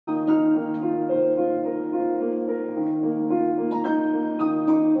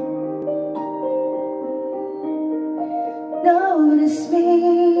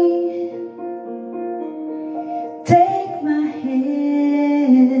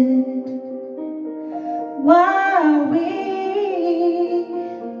Why are we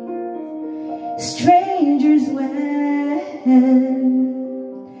strangers when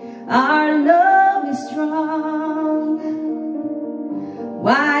our love is strong?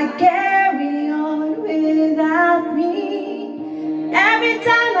 Why carry on without me? Every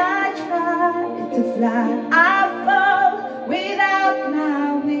time I try to fly, I fall without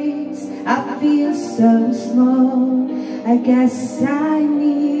my wings. I feel so small. I guess I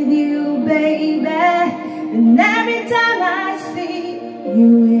need you, baby. And every time I see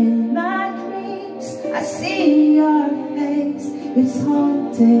you in my dreams, I see your face, it's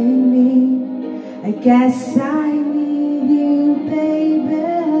haunting me. I guess I need you, baby.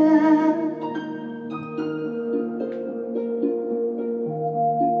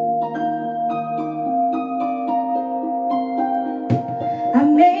 I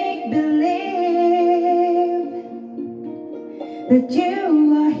make believe that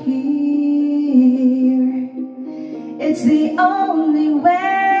you are here. It's the only way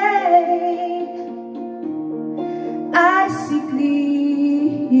I see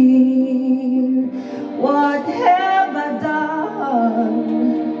clear. What have I done?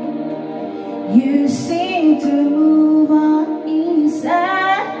 You seem to move on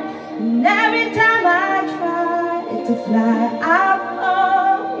inside, and every time I try to fly, I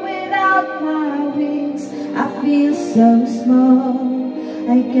fall without my wings. I feel so small.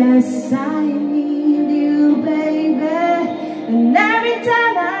 I guess I need you, baby. And every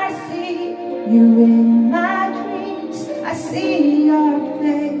time I see you in my dreams, I see your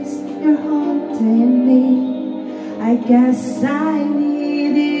face, you're haunting me. I guess I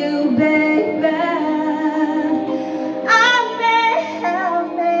need you, baby. I may have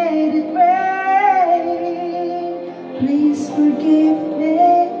made it rain. Please forgive me.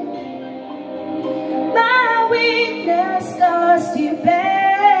 My weakness caused you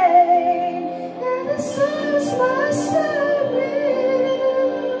pain, and the sun's my sorrow.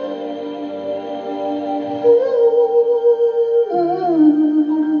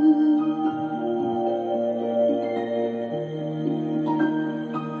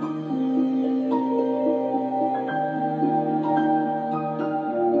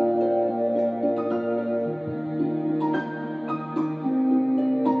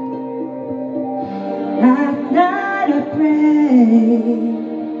 At night I pray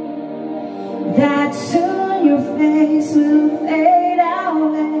that soon your face will fade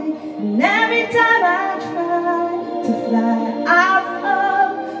away. And every time I try to fly, I fall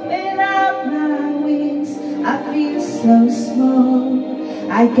without my wings. I feel so small.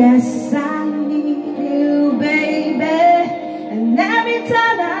 I guess I need you, baby. And every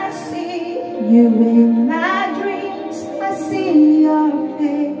time I see you in my dreams, I see your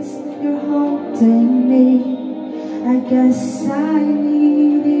face, you're haunting me. I guess I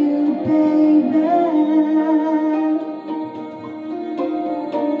need you, baby.